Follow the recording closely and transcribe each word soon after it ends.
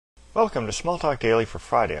Welcome to Smalltalk Daily for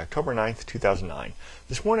Friday, October 9th, 2009.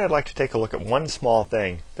 This morning I'd like to take a look at one small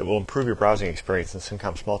thing that will improve your browsing experience in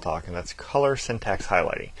Cincom Smalltalk, and that's color syntax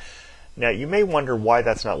highlighting. Now you may wonder why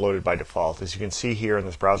that's not loaded by default. As you can see here in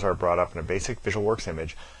this browser I brought up in a basic VisualWorks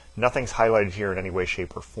image, nothing's highlighted here in any way,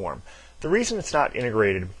 shape, or form. The reason it's not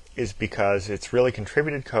integrated is because it's really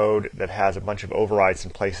contributed code that has a bunch of overrides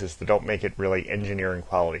in places that don't make it really engineering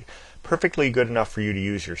quality. Perfectly good enough for you to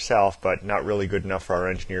use yourself, but not really good enough for our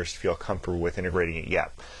engineers to feel comfortable with integrating it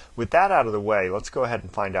yet. With that out of the way, let's go ahead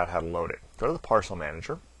and find out how to load it. Go to the parcel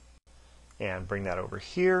manager and bring that over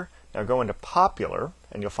here. Now go into popular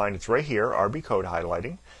and you'll find it's right here, RB code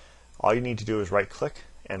highlighting. All you need to do is right click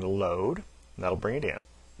and load, and that'll bring it in.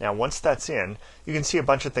 Now once that's in, you can see a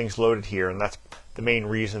bunch of things loaded here, and that's the main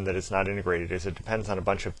reason that it's not integrated, is it depends on a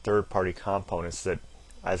bunch of third-party components that,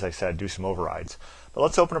 as I said, do some overrides. But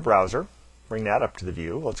let's open a browser, bring that up to the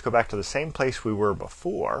view. Let's go back to the same place we were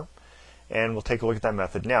before, and we'll take a look at that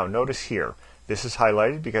method. Now notice here, this is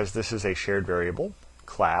highlighted because this is a shared variable,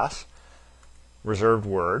 class, reserved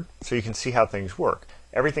word, so you can see how things work.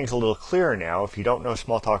 Everything's a little clearer now. If you don't know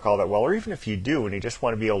Smalltalk all that well, or even if you do and you just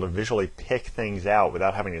want to be able to visually pick things out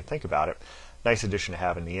without having to think about it, nice addition to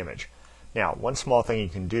have in the image. Now, one small thing you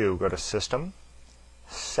can do, go to System,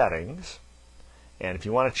 Settings, and if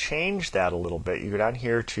you want to change that a little bit, you go down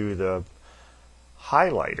here to the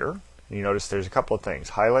highlighter, and you notice there's a couple of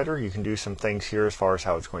things. Highlighter, you can do some things here as far as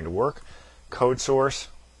how it's going to work. Code source,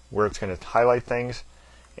 where it's going to highlight things,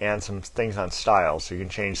 and some things on styles. So you can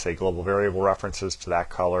change, say, global variable references to that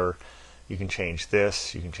color. You can change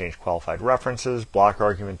this. You can change qualified references, block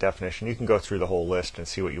argument definition. You can go through the whole list and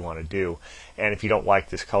see what you want to do. And if you don't like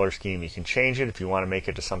this color scheme, you can change it. If you want to make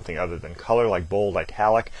it to something other than color, like bold,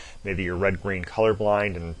 italic, maybe you're red-green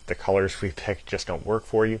colorblind and the colors we picked just don't work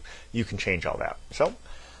for you, you can change all that. So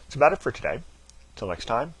that's about it for today. Until next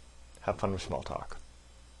time, have fun with Smalltalk.